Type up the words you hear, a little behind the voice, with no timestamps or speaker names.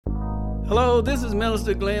Hello, this is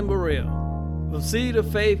Minister Glenn Burrell of Seed of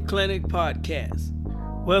Faith Clinic Podcast,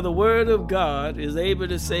 where the Word of God is able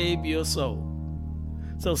to save your soul.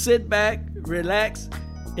 So sit back, relax,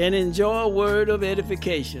 and enjoy a word of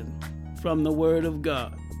edification from the Word of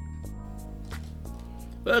God.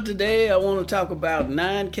 Well, today I want to talk about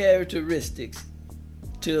 9 characteristics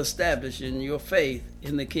to establishing your faith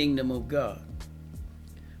in the kingdom of God.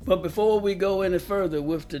 But before we go any further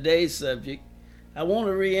with today's subject, I want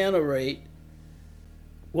to reiterate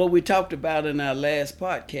what we talked about in our last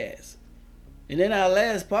podcast. And in our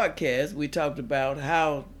last podcast, we talked about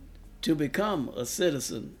how to become a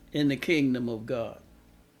citizen in the kingdom of God.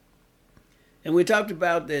 And we talked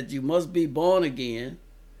about that you must be born again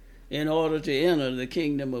in order to enter the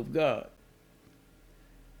kingdom of God.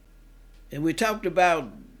 And we talked about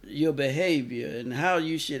your behavior and how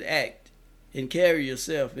you should act and carry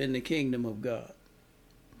yourself in the kingdom of God.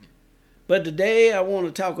 But today I want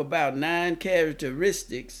to talk about 9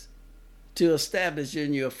 characteristics to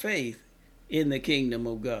establishing your faith in the kingdom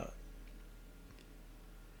of God.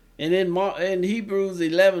 And in Hebrews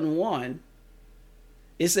 11:1,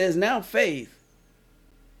 it says, "Now faith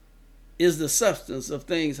is the substance of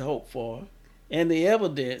things hoped for and the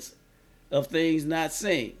evidence of things not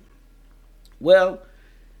seen." Well,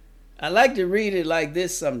 I like to read it like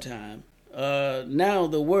this sometime. Now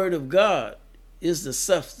the word of God is the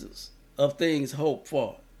substance of things hoped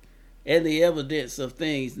for and the evidence of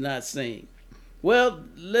things not seen. Well,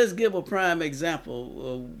 let's give a prime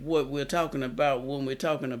example of what we're talking about when we're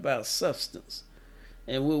talking about substance.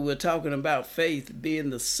 And when we're talking about faith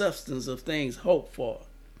being the substance of things hoped for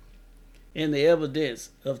and the evidence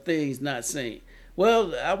of things not seen.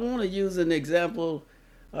 Well, I want to use an example.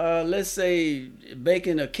 Let's say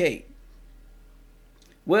baking a cake.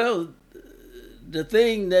 Well, the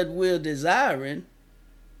thing that we're desiring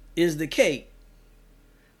is the cake.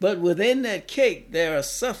 But within that cake, there are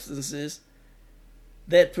substances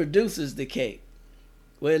that produces the cake.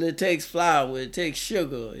 Well, it takes flour, it takes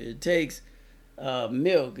sugar, it takes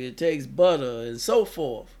milk, it takes butter, and so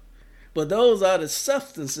forth. But those are the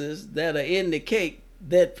substances that are in the cake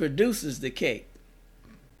that produces the cake.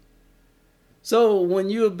 So when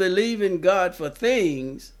you believe in God for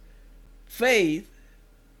things, faith,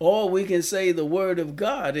 or we can say the word of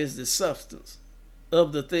God, is the substance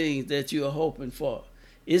of the things that you are hoping for.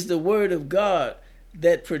 It's the word of God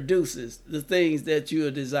that produces the things that you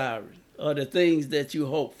are desiring or the things that you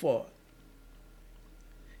hope for.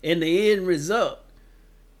 And the end result,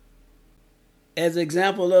 as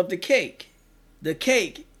example of the cake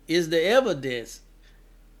is the evidence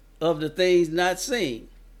of the things not seen.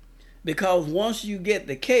 Because once you get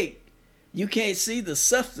the cake, you can't see the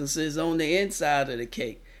substances on the inside of the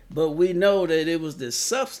cake. But we know that it was the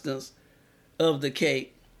substance of the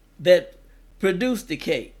cake that produced the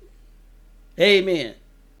cake. Amen.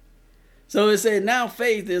 So it said, now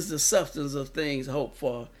faith is the substance of things hoped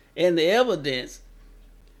for and the evidence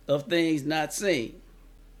of things not seen.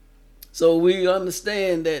 So we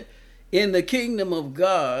understand that in the kingdom of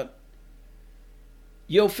God,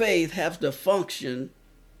 your faith has to function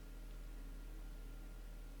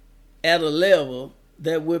at a level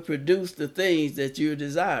that will produce the things that you're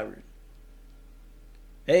desiring.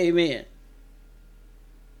 Amen.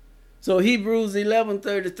 So Hebrews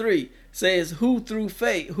 11:33 says, who through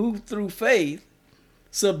faith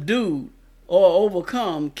subdued or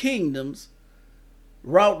overcome kingdoms,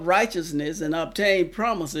 wrought righteousness, and obtained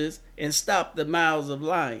promises, and stopped the mouths of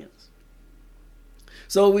lions.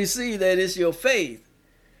 So we see that it's your faith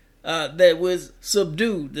that was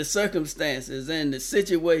subdued the circumstances and the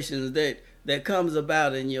situations that comes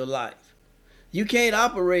about in your life. You can't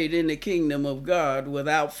operate in the kingdom of God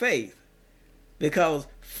without faith, because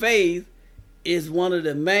faith is one of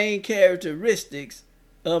the main characteristics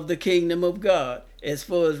of the kingdom of God as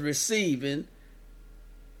far as receiving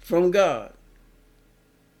from God.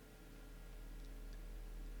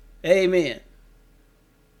 Amen.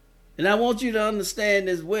 And I want you to understand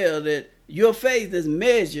as well that your faith is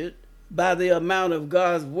measured by the amount of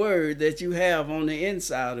God's word that you have on the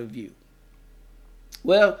inside of you.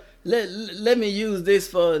 Well, let me use this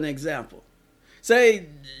for an example. Say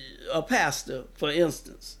a pastor, for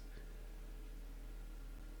instance.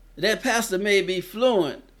 That pastor may be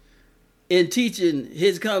fluent in teaching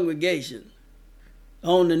his congregation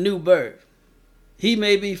on the new birth. He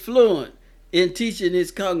may be fluent in teaching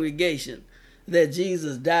his congregation that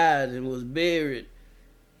Jesus died and was buried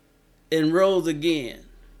and rose again.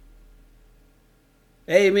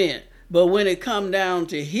 Amen. But when it comes down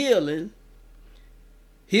to healing,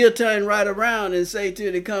 he'll turn right around and say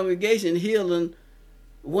to the congregation, healing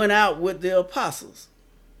went out with the apostles.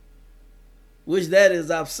 which that is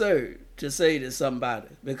absurd to say to somebody,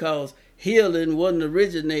 because healing wasn't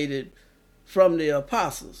originated from the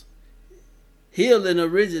apostles. Healing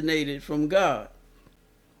originated from God.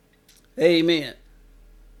 Amen.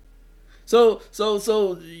 So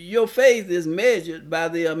your faith is measured by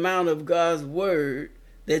the amount of God's word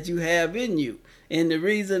that you have in you. And the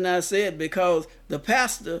reason I said, because the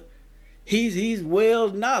pastor, he's well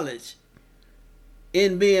knowledge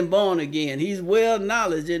in being born again. He's well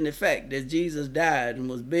knowledge in the fact that Jesus died and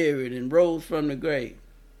was buried and rose from the grave.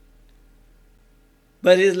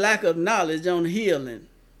 But his lack of knowledge on healing,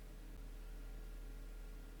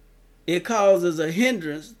 it causes a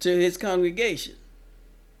hindrance to his congregation,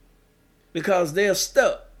 because they're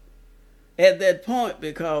stuck at that point,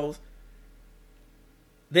 because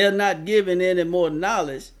they're not given any more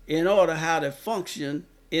knowledge in order how to function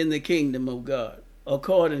in the kingdom of God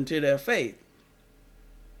according to their faith.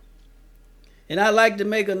 And I'd like to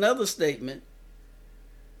make another statement.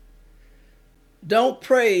 Don't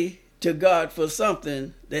pray to God for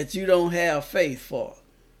something that you don't have faith for,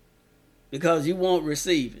 because you won't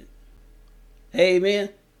receive it. Amen.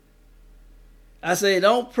 I say,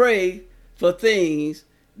 don't pray for things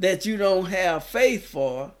that you don't have faith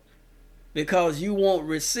for, because you won't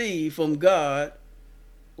receive from God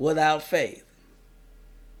without faith.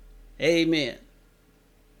 Amen.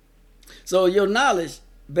 So your knowledge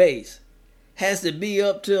base has to be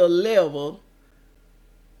up to a level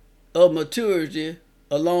of maturity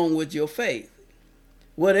along with your faith.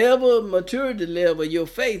 Whatever maturity level your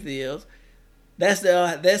faith is, that's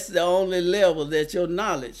the only level that your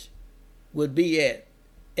knowledge would be at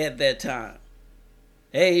that time.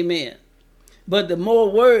 Amen. But the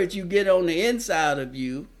more words you get on the inside of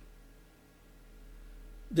you,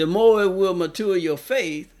 the more it will mature your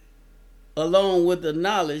faith along with the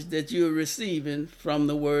knowledge that you're receiving from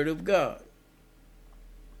the Word of God.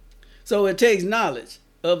 So it takes knowledge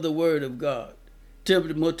of the Word of God to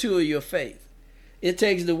mature your faith. It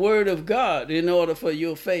takes the Word of God in order for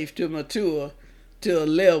your faith to mature to a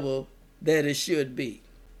level that it should be.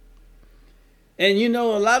 And a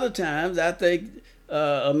lot of times I think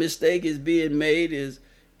a mistake is being made is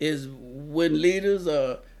when leaders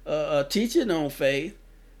are teaching on faith,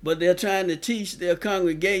 but they're trying to teach their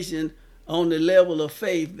congregation on the level of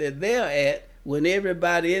faith that they're at, when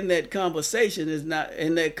everybody in that conversation is not,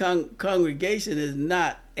 in that congregation is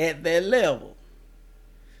not at that level.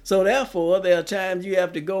 So therefore, there are times you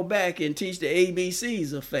have to go back and teach the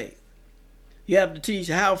ABCs of faith. You have to teach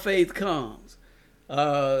how faith comes.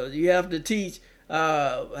 You have to teach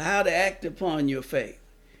how to act upon your faith.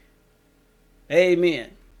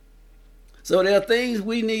 Amen. So there are things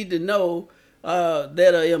we need to know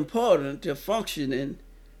that are important to functioning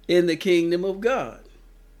in the kingdom of God.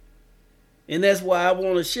 And that's why I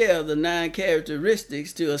want to share the 9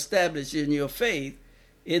 characteristics to establishing your faith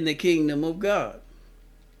in the kingdom of God.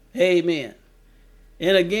 Amen.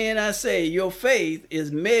 And again, I say your faith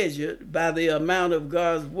is measured by the amount of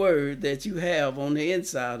God's word that you have on the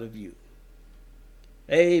inside of you.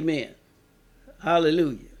 Amen.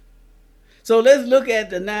 Hallelujah. So let's look at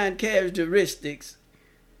the 9 characteristics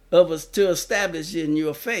of us to establishing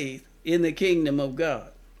your faith in the kingdom of God.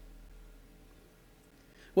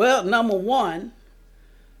 Well, number 1,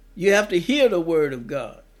 you have to hear the word of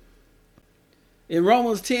God. In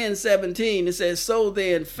Romans 10:17, it says, "So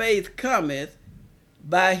then faith cometh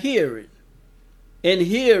by hearing, and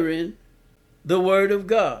hearing the word of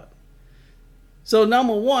God." So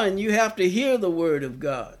number 1, you have to hear the word of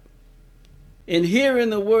God. In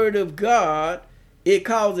hearing the word of God, it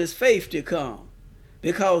causes faith to come,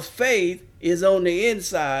 because faith is on the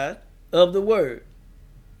inside of the word.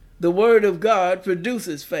 The word of God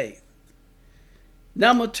produces faith.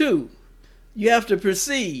 Number 2, you have to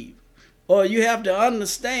perceive, or you have to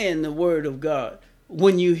understand the word of God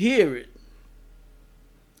when you hear it.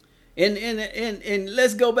 And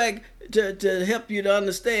let's go back to help you to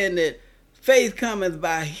understand that faith cometh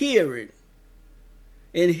by hearing.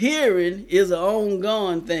 And hearing is an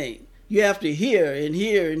ongoing thing. You have to hear and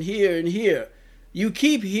hear and hear and hear. You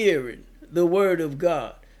keep hearing the word of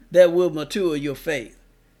God that will mature your faith.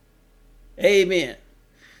 Amen.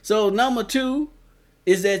 So number 2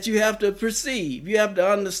 is that you have to perceive. You have to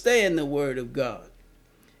understand the word of God.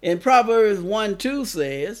 And Proverbs 1:2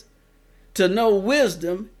 says, to know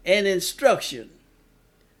wisdom and instruction,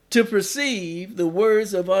 to perceive the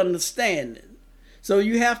words of understanding. So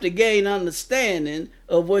you have to gain understanding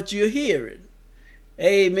of what you're hearing.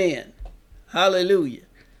 Amen. Hallelujah.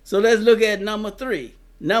 So let's look at number 3.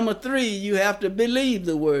 Number 3, you have to believe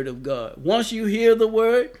the word of God. Once you hear the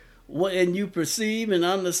word and you perceive and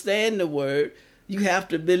understand the word, you have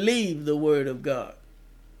to believe the word of God.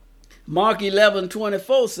 Mark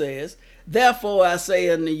 11:24 says, therefore I say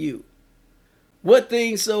unto you, what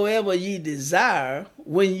things soever ye desire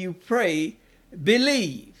when you pray,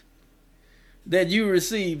 believe that you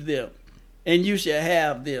receive them, and you shall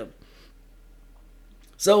have them.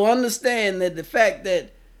 So understand that the fact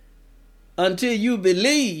that until you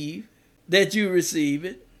believe that you receive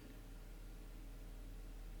it,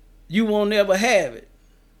 you won't ever have it.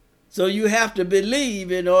 So you have to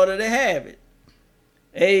believe in order to have it.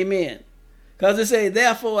 Amen. Because it says,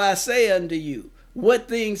 therefore I say unto you, what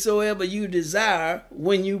things soever you desire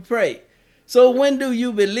when you pray. So when do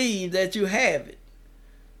you believe that you have it?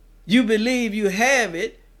 You believe you have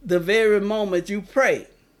it the very moment you pray.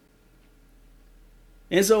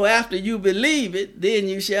 And so after you believe it, then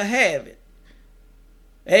you shall have it.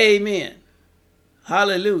 Amen.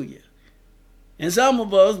 Hallelujah. And some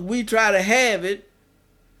of us, we try to have it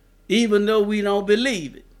even though we don't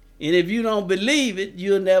believe it. And if you don't believe it,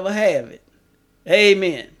 you'll never have it.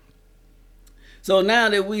 Amen. So now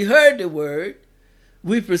that we heard the word,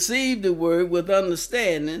 we perceive the word with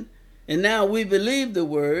understanding, and now we believe the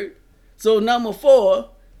word. So number 4,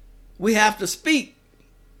 we have to speak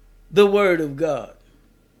the word of God.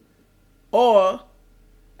 Or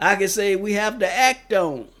I can say we have to act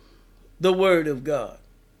on the word of God.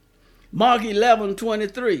 Mark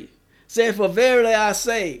 11:23 said, for verily I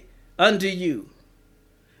say unto you,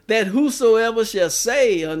 that whosoever shall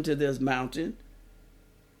say unto this mountain,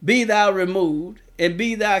 be thou removed, and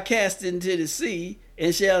be thou cast into the sea,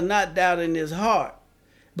 and shall not doubt in his heart,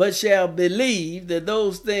 but shall believe that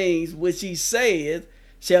those things which he saith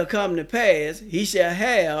shall come to pass, he shall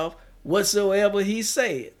have whatsoever he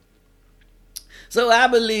saith. So I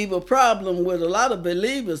believe a problem with a lot of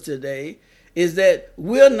believers today is that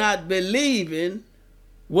we're not believing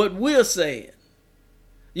what we're saying.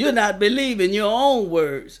 You're not believing your own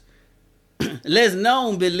words. Let's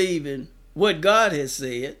alone believing what God has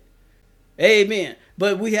said. Amen.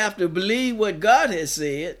 But we have to believe what God has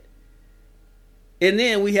said. And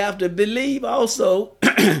then we have to believe also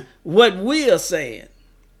what we are saying.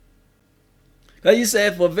 Because you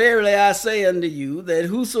said, for verily I say unto you, that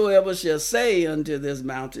whosoever shall say unto this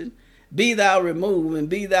mountain, be thou removed, and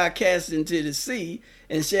be thou cast into the sea,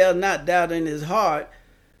 and shall not doubt in his heart,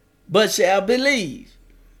 but shall believe.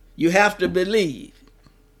 You have to believe.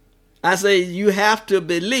 I say you have to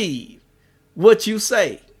believe what you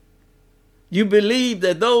say. You believe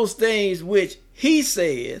that those things which he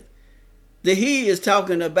saith, that he is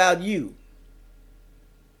talking about you,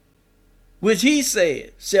 which he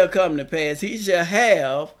said shall come to pass. He shall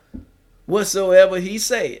have whatsoever he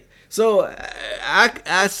said. So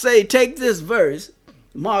I say, take this verse,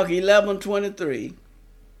 Mark 11:23,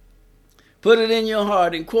 put it in your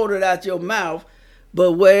heart and quote it out your mouth.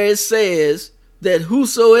 But where it says that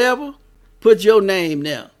whosoever, put your name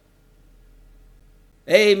there.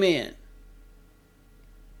 Amen.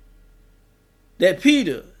 That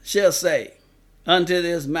Peter shall say unto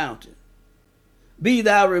this mountain, be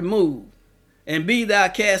thou removed, and be thou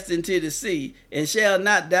cast into the sea, and shall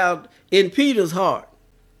not doubt in Peter's heart,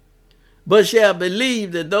 but shall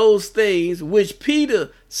believe that those things which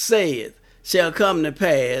Peter saith shall come to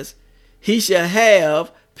pass, he shall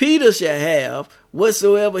have, Peter shall have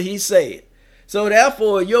whatsoever he saith. So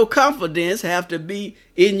therefore your confidence have to be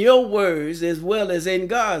in your words as well as in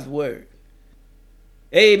God's word.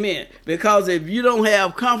 Amen. Because if you don't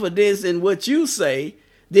have confidence in what you say,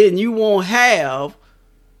 then you won't have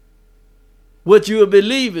what you're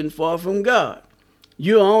believing for from God.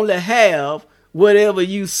 You only have whatever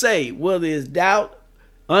you say, whether it's doubt,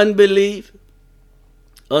 unbelief,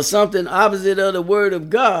 or something opposite of the word of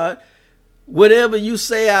God. Whatever you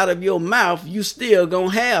say out of your mouth, you still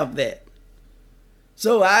gonna have that.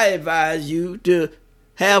 So I advise you to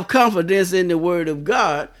have confidence in the word of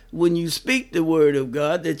God when you speak the word of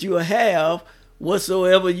God, that you will have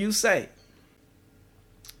whatsoever you say.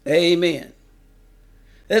 Amen.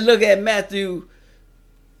 Let's look at Matthew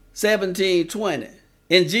 17:20.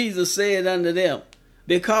 And Jesus said unto them,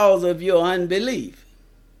 because of your unbelief.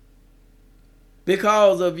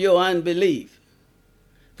 Because of your unbelief.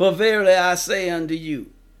 For verily I say unto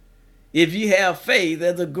you, if you have faith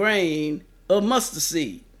as a grain of mustard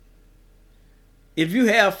seed. If you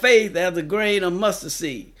have faith as a grain of mustard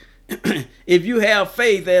seed. If you have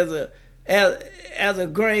faith as a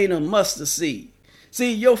grain of mustard seed.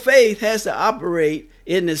 See, your faith has to operate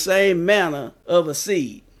in the same manner of a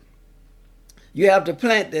seed. You have to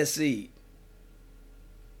plant that seed.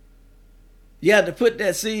 You have to put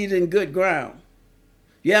that seed in good ground.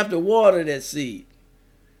 You have to water that seed.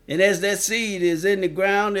 And as that seed is in the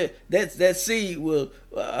ground, that seed will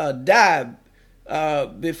die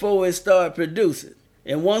before it starts producing.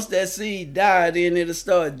 And once that seed died, then it'll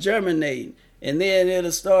start germinating, and then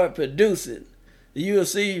it'll start producing. You'll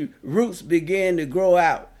see roots begin to grow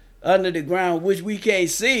out under the ground, which we can't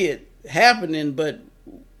see it happening, but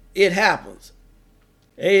it happens.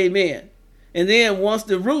 Amen. And then once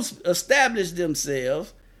the roots establish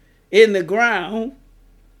themselves in the ground,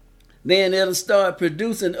 then it'll start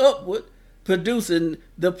producing upward, producing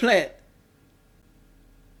the plant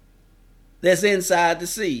that's inside the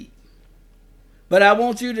seed. But I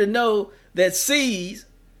want you to know that seeds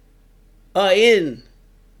are in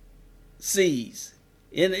seeds.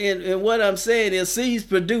 And what I'm saying is seeds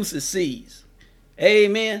produces seeds.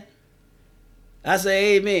 Amen. I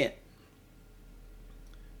say amen.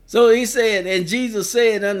 So he said, and Jesus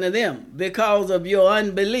said unto them, because of your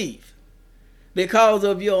unbelief. Because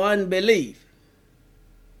of your unbelief.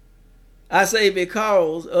 I say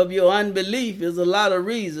because of your unbelief is a lot of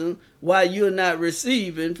reasons why you're not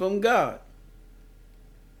receiving from God.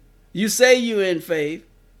 You say you're in faith,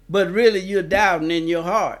 but really you're doubting in your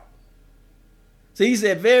heart. So he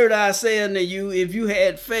said, verily I say unto you, if you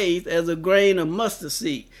had faith as a grain of mustard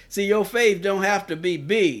seed. See, your faith don't have to be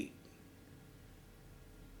big.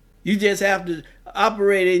 You just have to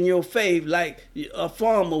operate in your faith like a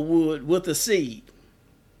farmer would with a seed.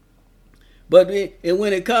 But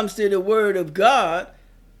when it comes to the word of God,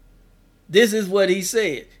 this is what he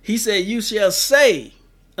said. He said, you shall say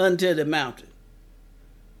unto the mountain.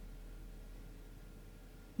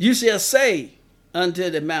 You shall say unto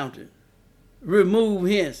the mountain, remove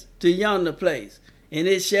hence to yonder place, and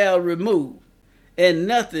it shall remove, and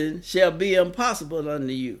nothing shall be impossible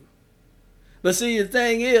unto you. But see, the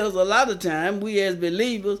thing is, a lot of time we as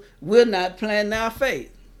believers, we're not planting our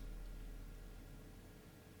faith.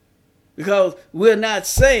 Because we're not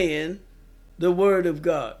saying the word of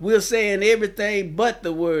God. We're saying everything but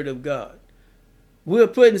the word of God. We're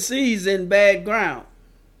putting seeds in bad ground.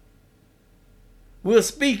 We're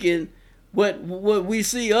speaking what we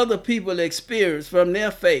see other people experience from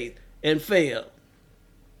their faith and fail.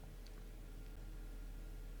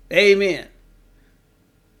 Amen.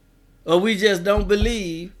 Or we just don't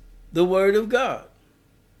believe the word of God.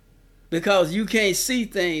 Because you can't see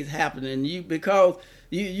things happening. Because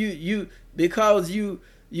it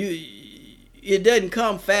doesn't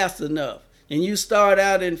come fast enough. And you start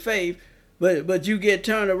out in faith, but you get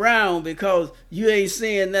turned around because you ain't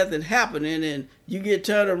seeing nothing happening, and you get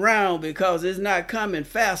turned around because it's not coming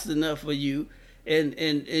fast enough for you, and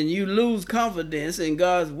you lose confidence in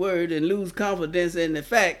God's word and lose confidence in the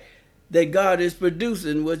fact that God is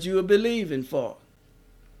producing what you are believing for.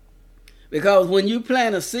 Because when you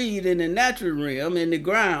plant a seed in the natural realm, in the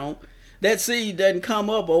ground, that seed doesn't come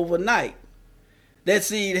up overnight. That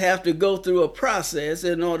seed has to go through a process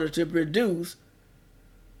in order to produce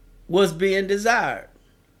what's being desired.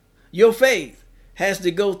 Your faith has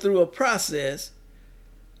to go through a process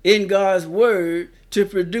in God's word to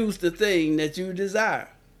produce the thing that you desire.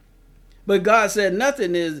 But God said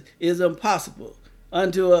nothing is impossible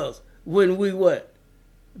unto us when we what?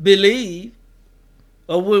 Believe,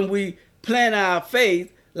 or when we plant our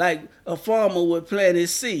faith like a farmer would plant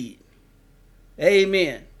his seed.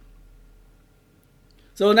 Amen.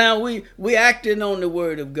 So now we acting on the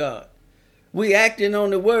word of God. We acting on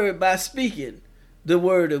the word by speaking the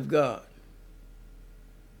word of God.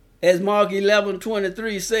 As Mark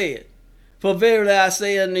 11:23 said, for verily I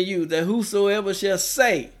say unto you that whosoever shall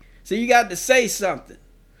say, so you got to say something.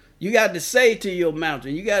 You got to say to your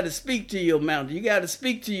mountain. You got to speak to your mountain. You got to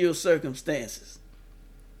speak to your circumstances.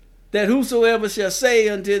 That whosoever shall say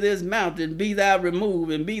unto this mountain, be thou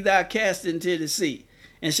removed, and be thou cast into the sea,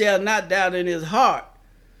 and shall not doubt in his heart,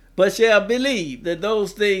 but shall believe that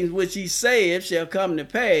those things which he saith shall come to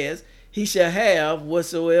pass, he shall have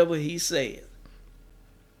whatsoever he saith.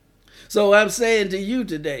 So I'm saying to you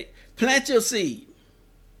today, plant your seed,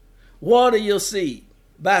 water your seed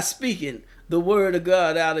by speaking the word of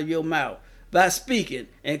God out of your mouth, by speaking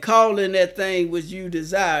and calling that thing which you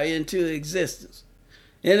desire into existence.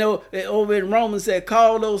 And over in Romans said,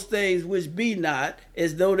 call those things which be not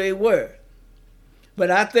as though they were.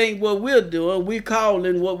 But I think what we're doing, we're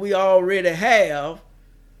calling what we already have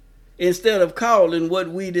instead of calling what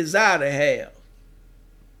we desire to have.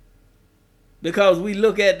 Because we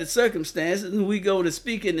look at the circumstances and we go to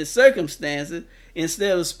speaking the circumstances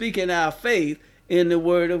instead of speaking our faith in the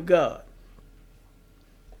word of God.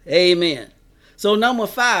 Amen. So number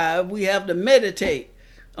 5, we have to meditate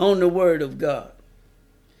on the word of God.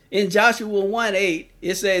 In Joshua 1:8,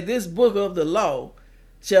 it said, this book of the law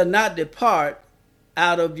shall not depart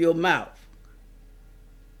out of your mouth,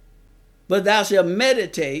 but thou shalt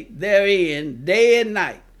meditate therein day and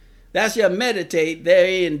night. Thou shalt meditate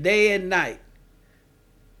therein day and night,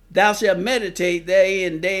 thou shalt meditate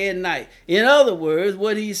therein day and night. In other words,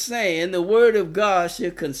 what he's saying, the word of God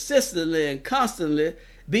should consistently and constantly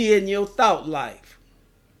be in your thought life.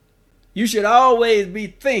 You should always be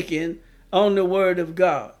thinking on the word of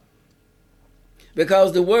God,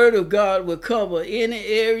 because the word of God will cover any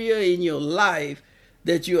area in your life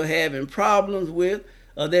that you're having problems with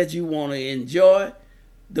or that you want to enjoy.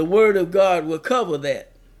 The word of God will cover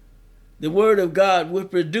that. The word of God will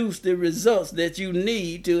produce the results that you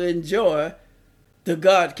need to enjoy the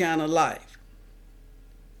God kind of life.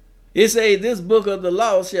 It says, this book of the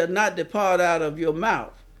law shall not depart out of your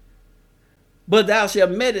mouth, but thou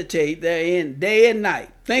shalt meditate therein day and night.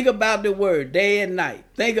 Think about the word day and night.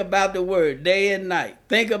 Think about the word day and night.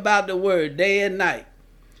 Think about the word day and night.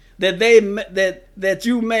 That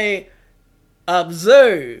you may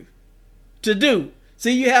observe to do.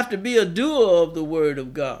 See, you have to be a doer of the word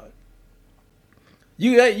of God.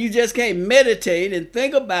 You just can't meditate and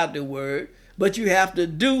think about the word, but you have to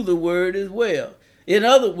do the word as well. In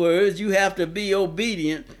other words, you have to be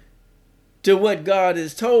obedient to what God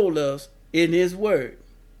has told us in his word,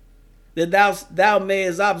 that thou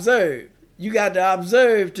mayest observe. You got to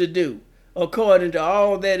observe to do according to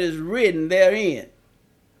all that is written therein.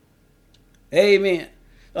 Amen.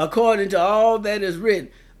 According to all that is written.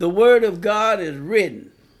 The word of God is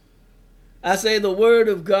written. I say the word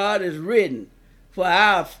of God is written for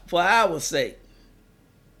our sake.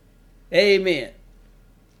 Amen.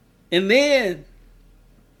 And then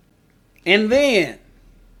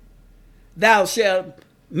thou shalt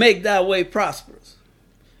make thy way prosperous.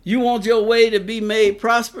 You want your way to be made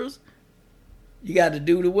prosperous? You got to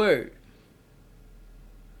do the word.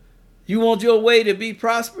 You want your way to be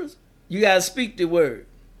prosperous? You got to speak the word.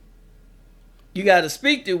 You got to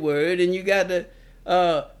speak the word, and you got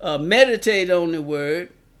to meditate on the word,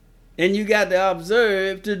 and you got to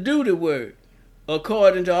observe to do the word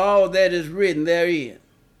according to all that is written therein.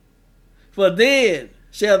 For then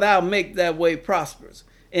shalt thou make thy way prosperous,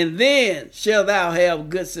 and then shalt thou have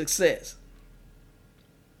good success.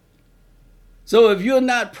 So if you're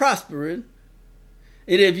not prospering,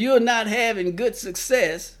 and if you're not having good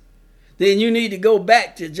success, then you need to go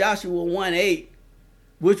back to Joshua 1:8,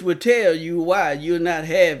 which will tell you why you're not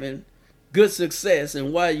having good success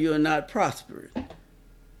and why you're not prospering.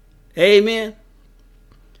 Amen.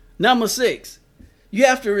 Number 6, you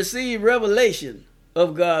have to receive revelation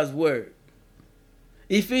of God's word.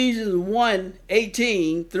 Ephesians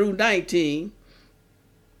 1:18 through 19,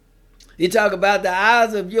 he talk about the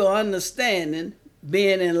eyes of your understanding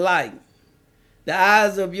being enlightened. The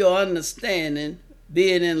eyes of your understanding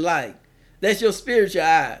being enlightened. That's your spiritual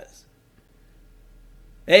eyes.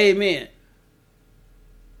 Amen.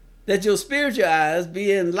 That your spiritual eyes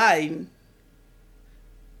be enlightened.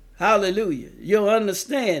 Hallelujah. Your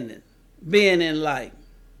understanding being enlightened.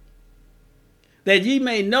 That ye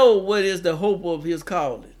may know what is the hope of his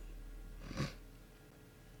calling.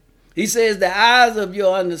 He says the eyes of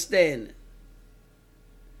your understanding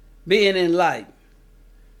being enlightened.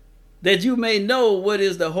 That you may know what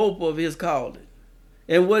is the hope of his calling,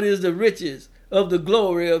 and what is the riches of the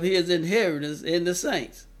glory of his inheritance in the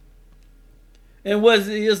saints, and what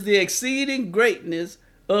is the exceeding greatness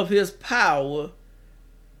of his power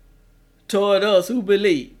toward us who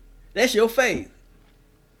believe. That's your faith.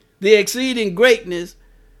 The exceeding greatness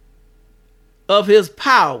of his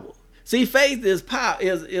power. See, faith is power,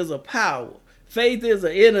 is a power. Faith is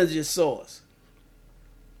an energy source.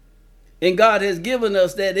 And God has given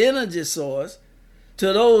us that energy source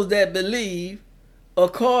to those that believe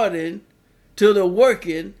according to the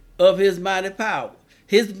working of his mighty power.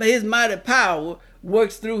 His mighty power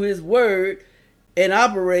works through his word and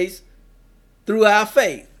operates through our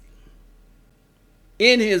faith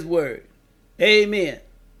in his word. Amen.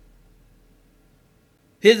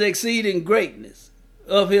 His exceeding greatness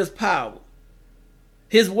of his power,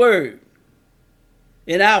 his word,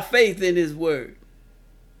 and our faith in his word.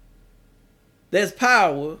 There's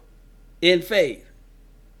power in faith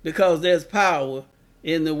because there's power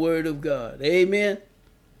in the word of God. Amen.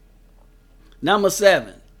 Number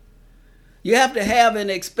 7, you have to have an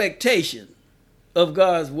expectation of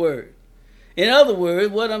God's word. In other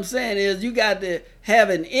words, what I'm saying is you got to have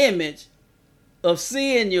an image of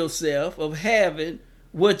seeing yourself, of having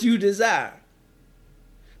what you desire.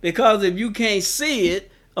 Because if you can't see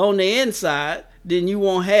it on the inside, then you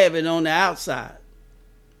won't have it on the outside.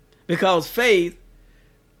 Because faith,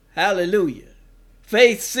 hallelujah,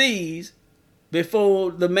 faith sees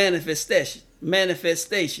before the manifestation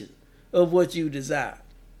of what you desire.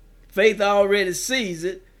 Faith already sees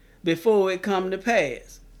it before it come to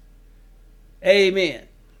pass. Amen.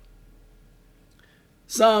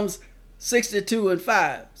 Psalms 62 and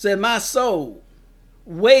 5 said, my soul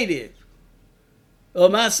waiteth, or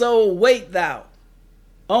my soul wait thou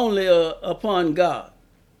only upon God,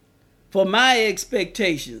 for my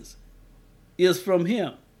expectations is from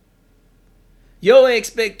him. Your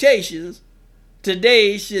expectations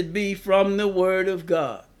today should be from the word of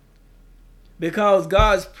God, because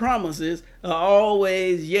God's promises are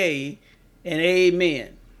always yea and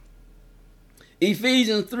amen.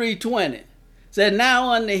 Ephesians 3:20 said,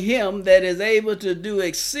 now unto him that is able to do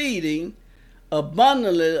exceeding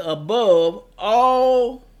abundantly above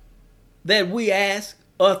all that we ask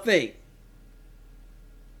or think.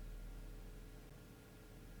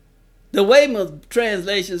 The Weymouth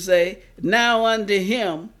translation say, now unto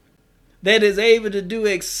him that is able to do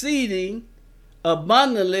exceeding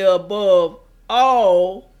abundantly above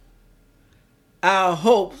all our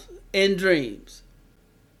hopes and dreams.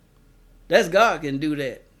 That's God can do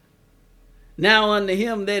that. Now unto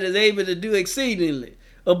him that is able to do exceedingly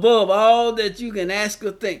above all that you can ask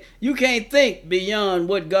or think. You can't think beyond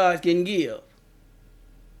what God can give.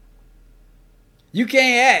 You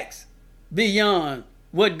can't ask beyond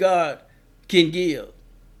what God can give.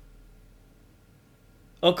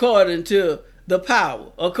 According to the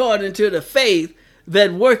power, according to the faith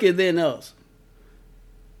that worketh in us.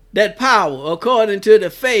 That power, according to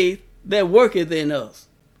the faith that worketh in us.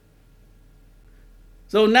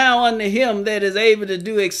 So now unto him that is able to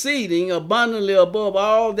do exceeding abundantly above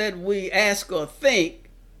all that we ask or think,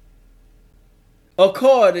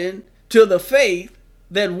 according to the faith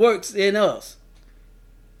that works in us.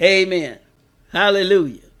 Amen.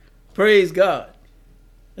 Hallelujah. Praise God.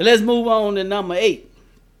 Let's move on to number 8.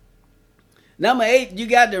 Number 8, you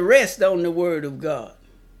got to rest on the word of God.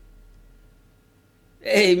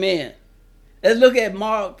 Amen. Let's look at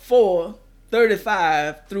Mark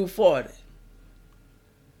 4:35 through 40.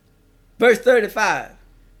 Verse 35.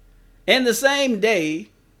 And the same day,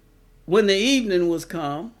 when the evening was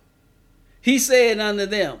come, he said unto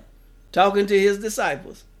them, talking to his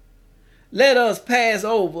disciples, let us pass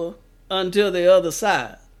over unto the other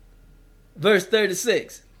side. Verse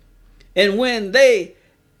 36. And when they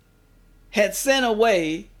had sent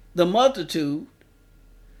away the multitude,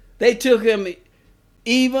 they took him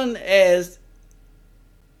even as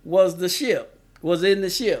was in the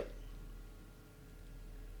ship.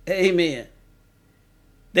 Amen.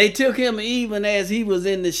 They took him even as he was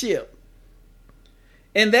in the ship.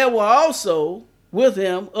 And there were also with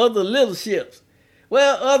him other little ships.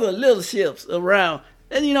 Well, other little ships around.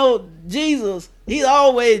 And you know, Jesus, he's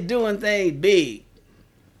always doing things big.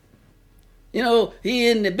 You know, he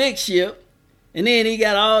in the big ship, and then he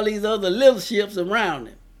got all these other little ships around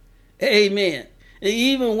him. Amen. And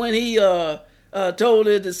even when he told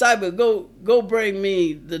his disciples, go bring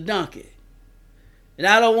me the donkey. And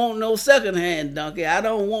I don't want no secondhand donkey. I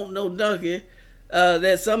don't want no donkey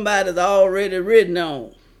that somebody's already ridden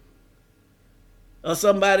on, or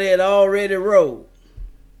somebody had already rode.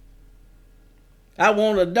 I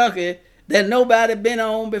want a donkey that nobody been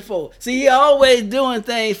on before. See, he always doing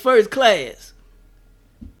things first class.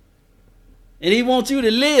 And he wants you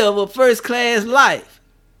to live a first class life.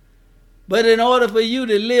 But in order for you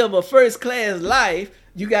to live a first class life,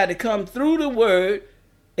 you got to come through the word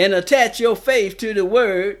and attach your faith to the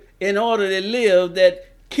word in order to live that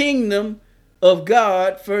kingdom of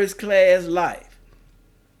God first class life.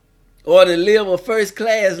 Or to live a first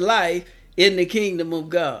class life in the kingdom of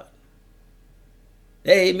God.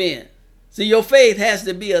 Amen. So your faith has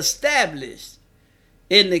to be established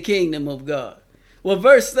in the kingdom of God. Well,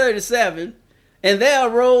 verse 37, and there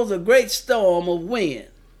arose a great storm of wind,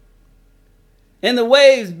 and the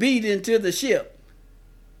waves beat into the ship,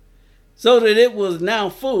 so that it was now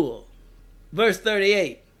full. Verse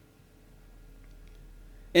 38.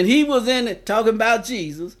 And he was in it, talking about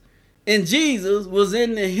Jesus, and Jesus was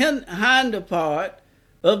in the hinder part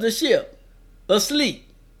of the ship, asleep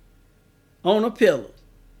on a pillow.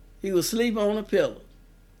 He was asleep on a pillow.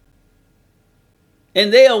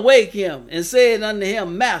 And they awake him and said unto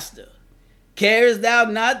him, Master, carest thou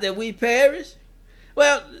not that we perish?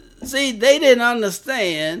 Well, see, they didn't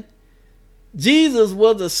understand. Jesus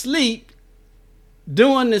was asleep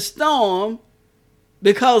during the storm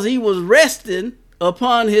because he was resting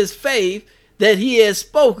upon his faith that he had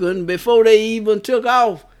spoken before they even took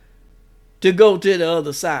off to go to the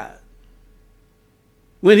other side.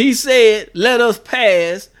 When he said, let us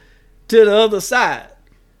pass to the other side.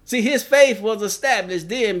 See, his faith was established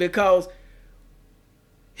then because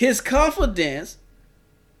his confidence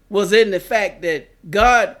was in the fact that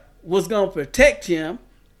God was going to protect him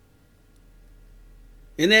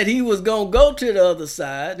and that he was going to go to the other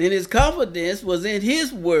side. And his confidence was in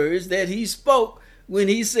his words that he spoke when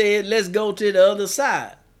he said, let's go to the other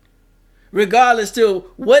side. Regardless to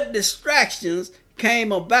what distractions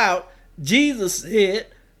came about, Jesus said,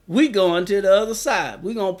 we going to the other side.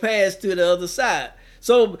 We're going to pass to the other side.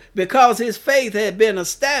 So because his faith had been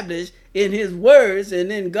established in his words and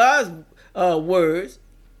in God's words,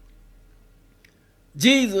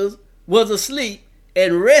 Jesus was asleep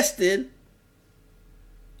and resting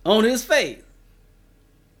on his faith.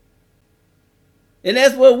 And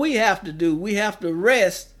that's what we have to do. We have to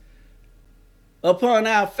rest upon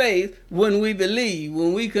our faith when we believe,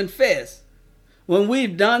 when we confess, when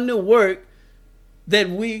we've done the work that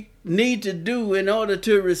we need to do in order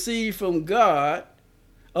to receive from God,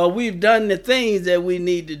 or we've done the things that we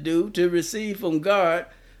need to do to receive from God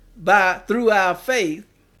through our faith,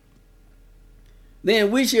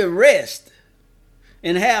 then we should rest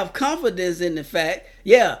and have confidence in the fact,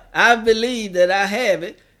 yeah, I believe that I have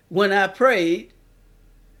it when I prayed.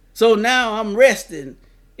 So now I'm resting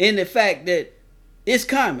in the fact that it's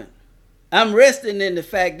coming. I'm resting in the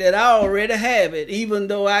fact that I already have it, even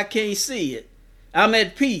though I can't see it. I'm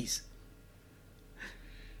at peace.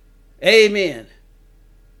 Amen.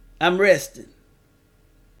 I'm resting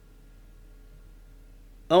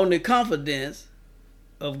on the confidence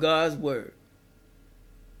of God's word,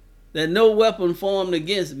 that no weapon formed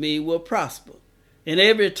against me will prosper, and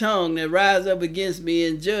every tongue that rise up against me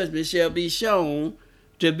in judgment shall be shown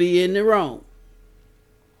to be in the wrong.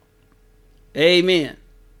 Amen.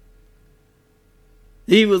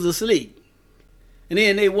 He was asleep, and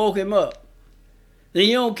then they woke him up. Then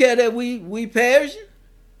you don't care that we perish?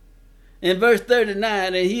 In verse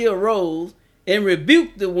 39, and he arose and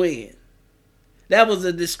rebuked the wind. That was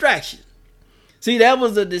a distraction. See, that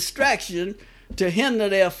was a distraction to hinder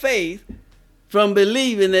their faith from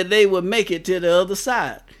believing that they would make it to the other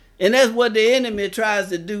side. And that's what the enemy tries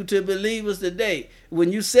to do to believers today.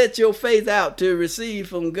 When you set your faith out to receive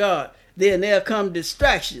from God, then there come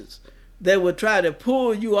distractions that will try to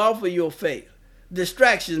pull you off of your faith.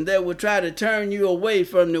 Distractions that will try to turn you away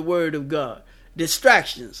from the word of God.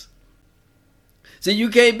 Distractions. So you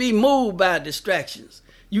can't be moved by distractions.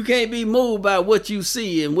 You can't be moved by what you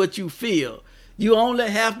see and what you feel. You only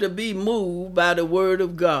have to be moved by the word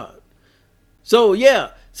of God. So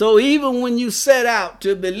even when you set out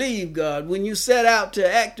to believe God, when you set out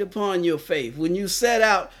to act upon your faith, when you set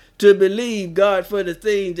out to believe God for the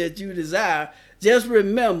things that you desire, just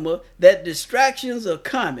remember that distractions are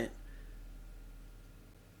coming.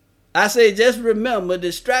 I say just remember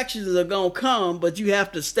distractions are going to come, but you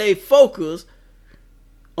have to stay focused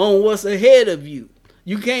on what's ahead of you.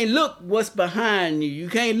 You can't look what's behind you. You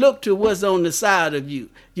can't look to what's on the side of you.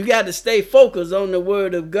 You got to stay focused on the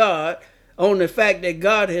word of God, on the fact that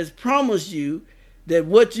God has promised you that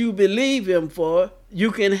what you believe him for, you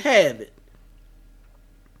can have it.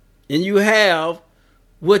 And you have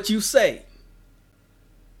what you say.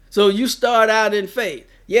 So you start out in faith.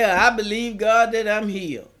 Yeah, I believe God that I'm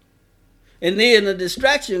healed. And then a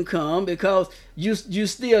distraction comes because you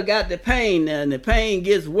still got the pain now, and the pain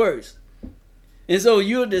gets worse. And so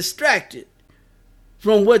you're distracted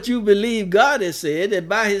from what you believe God has said, that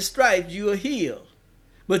by his stripes you are healed.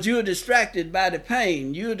 But you're distracted by the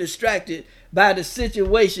pain. You're distracted by the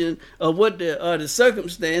situation of what the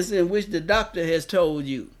circumstance in which the doctor has told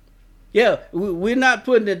you. Yeah, we're not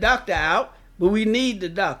putting the doctor out, but we need the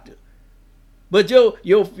doctor. But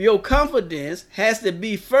your confidence has to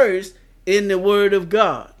be first in the word of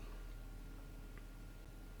God.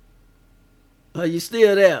 Are you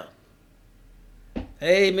still there?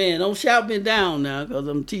 Amen. Don't shout me down now, because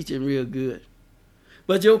I'm teaching real good.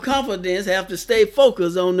 But your confidence have to stay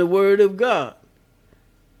focused on the word of God.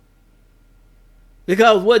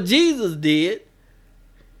 Because what Jesus did,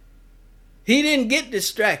 he didn't get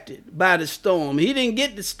distracted by the storm. He didn't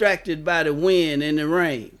get distracted by the wind and the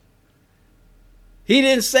rain. He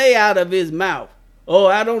didn't say out of his mouth, oh,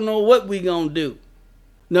 I don't know what we're going to do.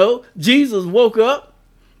 No, Jesus woke up,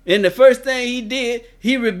 and the first thing he did,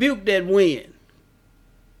 he rebuked that wind.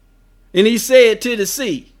 And he said to the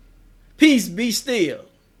sea, peace, be still.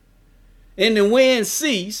 And the wind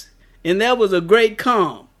ceased, and there was a great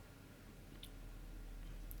calm.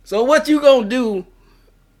 So what you going to do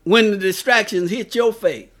when the distractions hit your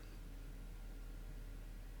faith?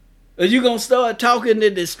 Are you going to start talking to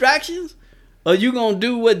distractions? Or are you going to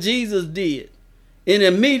do what Jesus did and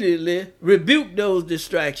immediately rebuke those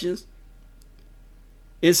distractions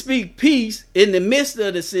and speak peace in the midst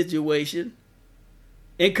of the situation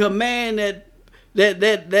and command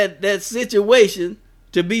that situation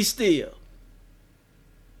to be still,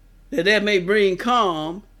 that may bring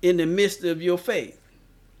calm in the midst of your faith?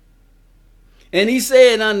 And he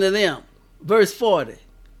said unto them, verse 40,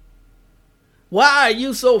 Why are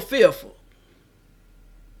you so fearful?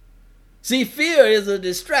 See, fear is a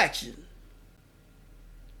distraction.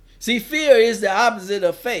 See, fear is the opposite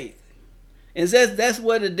of faith. And that's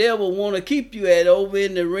where the devil want to keep you at, over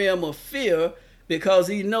in the realm of fear, because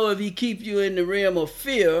he know if he keep you in the realm of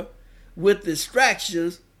fear with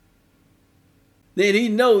distractions, then he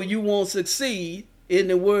know you won't succeed in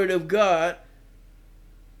the word of God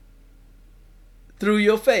through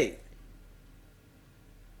your faith.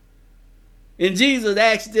 And Jesus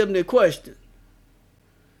asked them the question.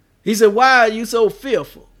 He said, why are you so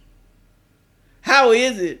fearful? How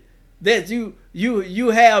is it that you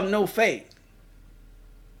have no faith?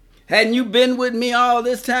 Hadn't you been with me all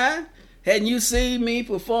this time? Hadn't you seen me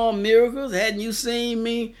perform miracles? Hadn't you seen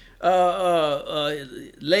me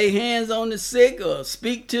lay hands on the sick or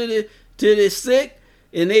speak to the sick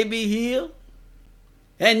and they be healed?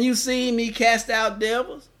 Hadn't you seen me cast out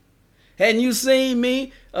devils? Hadn't you seen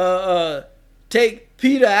me take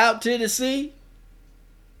Peter out to the sea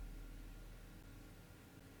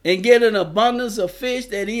and get an abundance of fish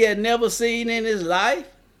that he had never seen in his life?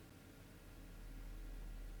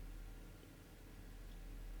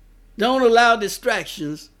 Don't allow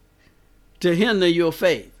distractions to hinder your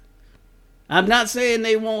faith. I'm not saying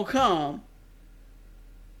they won't come,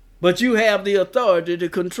 but you have the authority to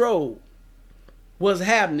control what's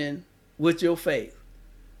happening with your faith.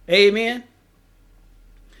 Amen.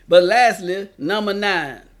 But lastly, number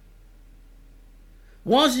 9.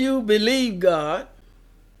 Once you believe God,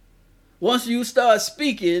 once you start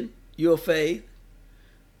speaking your faith,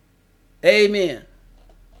 amen,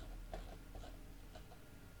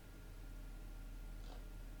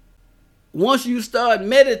 once you start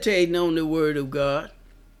meditating on the word of God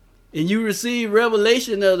and you receive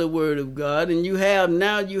revelation of the word of God, and you have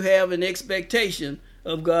an expectation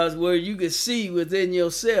of God's word, you can see within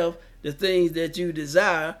yourself the things that you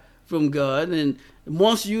desire from God. And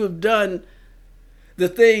once you have done the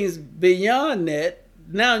things beyond that,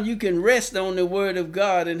 now you can rest on the word of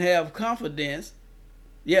God and have confidence.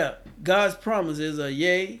 Yeah, God's promises are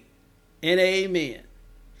yea and amen.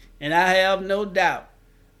 And I have no doubt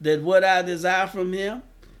that what I desire from him,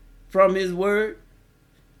 from his word,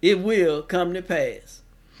 it will come to pass.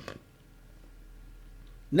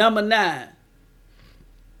 Number 9,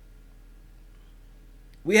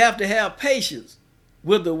 we have to have patience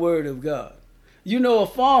with the word of God. You know, a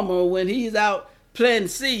farmer, when he's out planting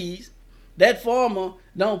seeds, that farmer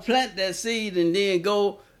don't plant that seed and then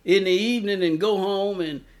go in the evening and go home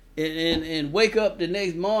and wake up the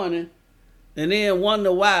next morning and then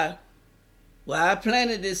wonder why. Well, I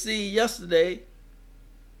planted this seed yesterday,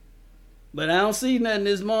 but I don't see nothing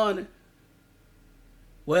this morning.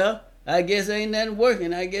 Well, I guess ain't nothing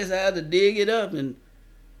working. I guess I have to dig it up and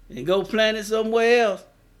go plant it somewhere else.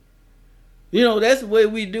 You know, that's the way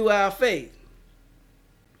we do our faith.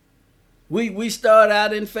 We start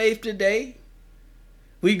out in faith today.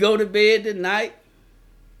 We go to bed tonight.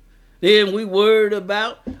 Then we worried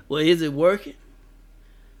about, well, is it working?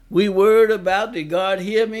 We worried about, did God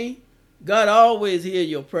hear me? God always hears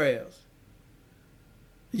your prayers.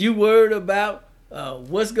 You worried about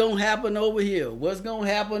what's going to happen over here, what's going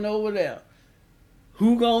to happen over there,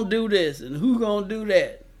 who going to do this and who going to do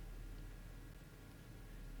that.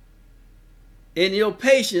 And your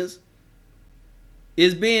patience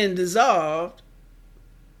is being dissolved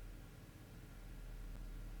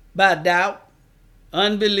by doubt,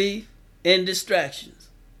 unbelief, and distractions.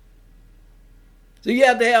 So you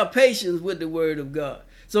have to have patience with the word of God.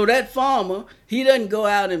 So that farmer, he doesn't go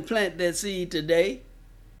out and plant that seed today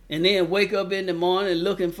and then wake up in the morning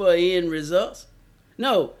looking for end results.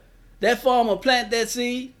 No, that farmer plant that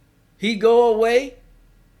seed, he go away,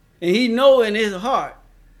 and he know in his heart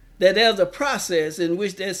that there's a process in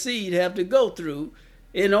which that seed have to go through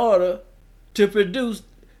in order to produce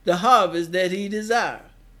the harvest that he desires.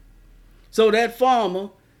 So that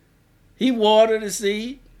farmer, he watered the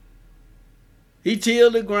seed, he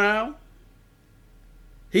tilled the ground,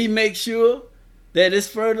 he makes sure that it's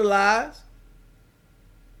fertilized.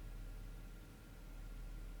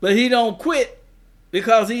 But he don't quit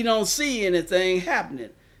because he don't see anything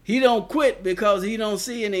happening. He don't quit because he don't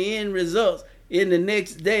see any end results in the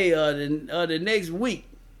next day or the next week.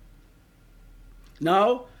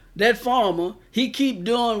 No, that farmer, he keep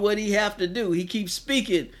doing what he have to do. He keeps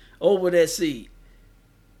speaking over that seed.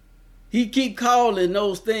 He keep calling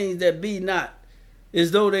those things that be not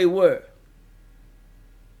as though they were.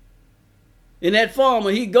 And that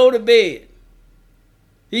farmer, he go to bed.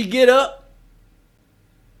 He get up.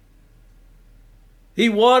 He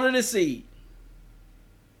water the seed.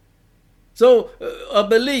 So a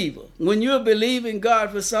believer, when you're believing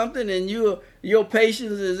God for something and your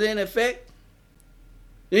patience is in effect,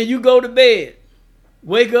 Then you go to bed.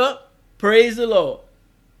 Wake up, praise the Lord.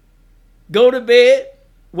 Go to bed,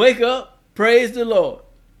 wake up, praise the Lord.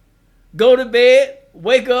 Go to bed,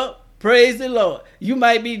 wake up, praise the Lord. You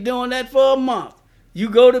might be doing that for a month. You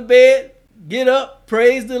go to bed, get up,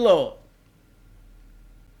 praise the Lord.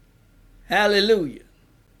 Hallelujah.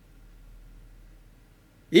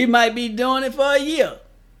 You might be doing it for a year.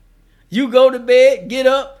 You go to bed, get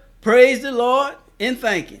up, praise the Lord, and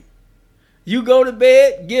thank Him. You go to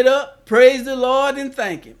bed, get up, praise the Lord, and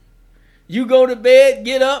thank Him. You go to bed,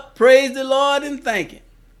 get up, praise the Lord, and thank Him.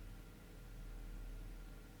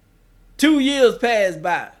 2 years pass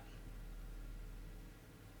by.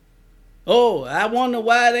 Oh, I wonder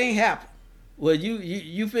why it ain't happened. Well,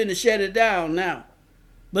 you finna shut it down now.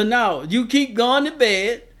 But no, you keep going to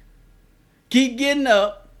bed, keep getting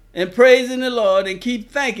up and praising the Lord and keep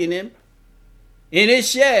thanking Him, and it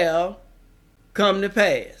shall come to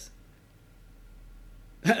pass.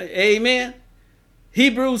 Amen.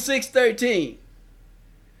 Hebrews 6:13.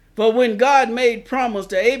 For when God made promise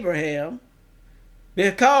to Abraham,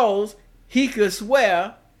 because he could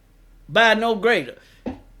swear by no greater.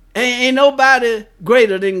 Ain't nobody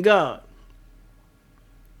greater than God.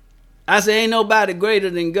 I say ain't nobody greater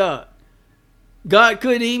than God. God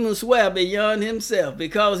couldn't even swear beyond himself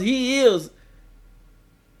because he is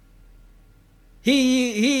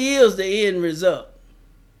the end result.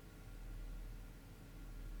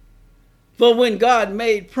 For when God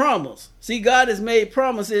made promise, see, God has made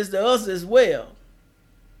promises to us as well.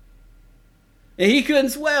 And he couldn't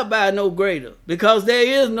swear by no greater because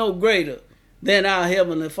there is no greater than our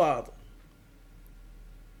Heavenly Father.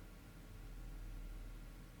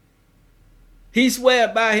 He swore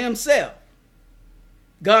by himself.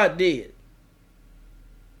 God did.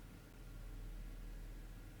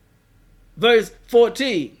 Verse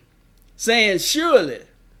 14, saying, surely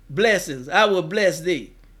blessings, I will bless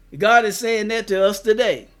thee. God is saying that to us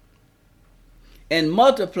today. And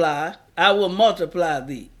multiply, I will multiply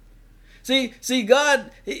thee. See,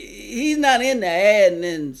 God, he's not in the adding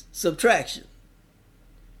and subtraction.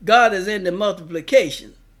 God is in the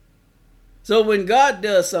multiplication. So when God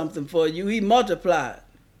does something for you, he multiplies.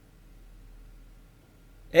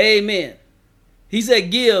 Amen. He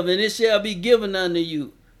said, give, and it shall be given unto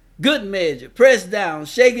you. Good measure, pressed down,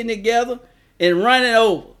 shaken together, and running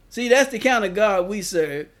over. See, that's the kind of God we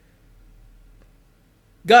serve.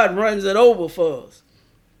 God runs it over for us.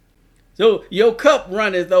 So your cup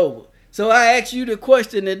runneth over. So I ask you the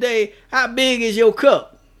question today, how big is your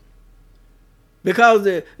cup? Because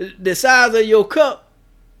the size of your cup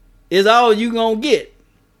is all you're going to get.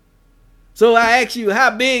 So I ask you,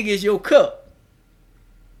 how big is your cup?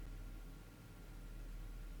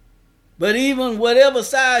 But even whatever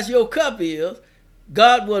size your cup is,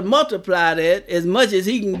 God will multiply that as much as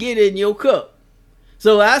he can get in your cup.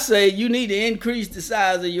 So I say you need to increase the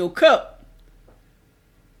size of your cup.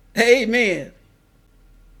 Amen.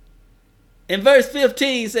 And verse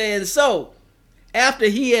 15 says, so after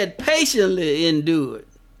he had patiently endured.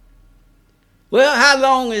 Well, how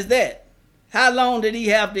long is that? How long did he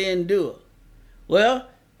have to endure? Well,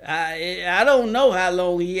 I don't know how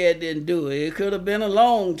long he had to endure. It could have been a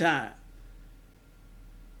long time.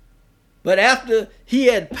 But after he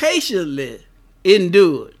had patiently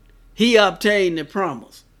endured, he obtained the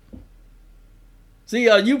promise. See,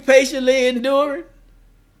 are you patiently enduring?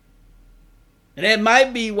 And that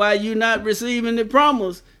might be why you're not receiving the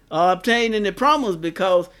promise or obtaining the promise,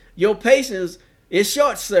 because your patience is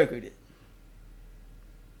short-circuited.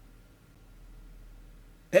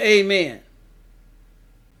 Amen.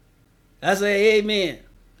 I say amen.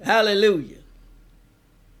 Hallelujah.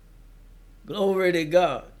 Glory to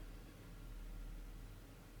God.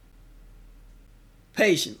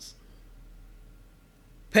 Patience.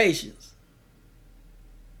 Patience.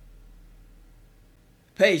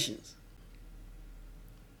 Patience.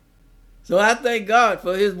 So I thank God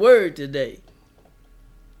for his word today.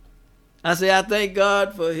 I say I thank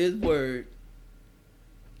God for his word.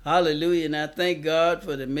 Hallelujah. And I thank God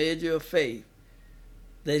for the measure of faith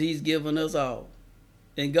that he's given us all.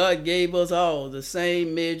 And God gave us all the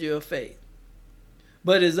same measure of faith.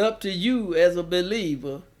 But it's up to you as a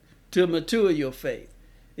believer to mature your faith.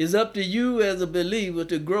 It's up to you as a believer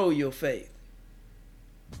to grow your faith.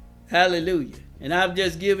 Hallelujah. And I've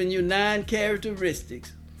just given you 9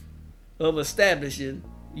 characteristics of establishing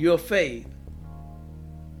your faith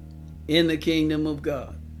in the kingdom of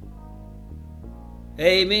God.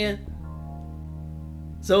 Amen.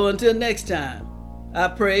 So until next time, I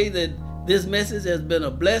pray that this message has been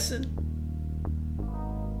a blessing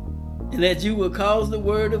and that you will cause the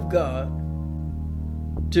word of God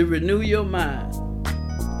to renew your mind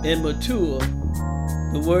and mature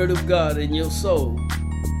the word of God in your soul,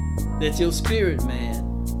 that your spirit man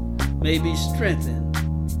may be strengthened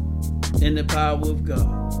in the power of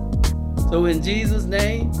God. So in Jesus'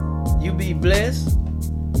 name, you be blessed,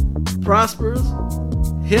 prosperous,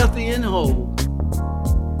 healthy, and whole.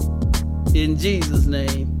 In Jesus'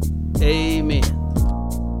 name, amen.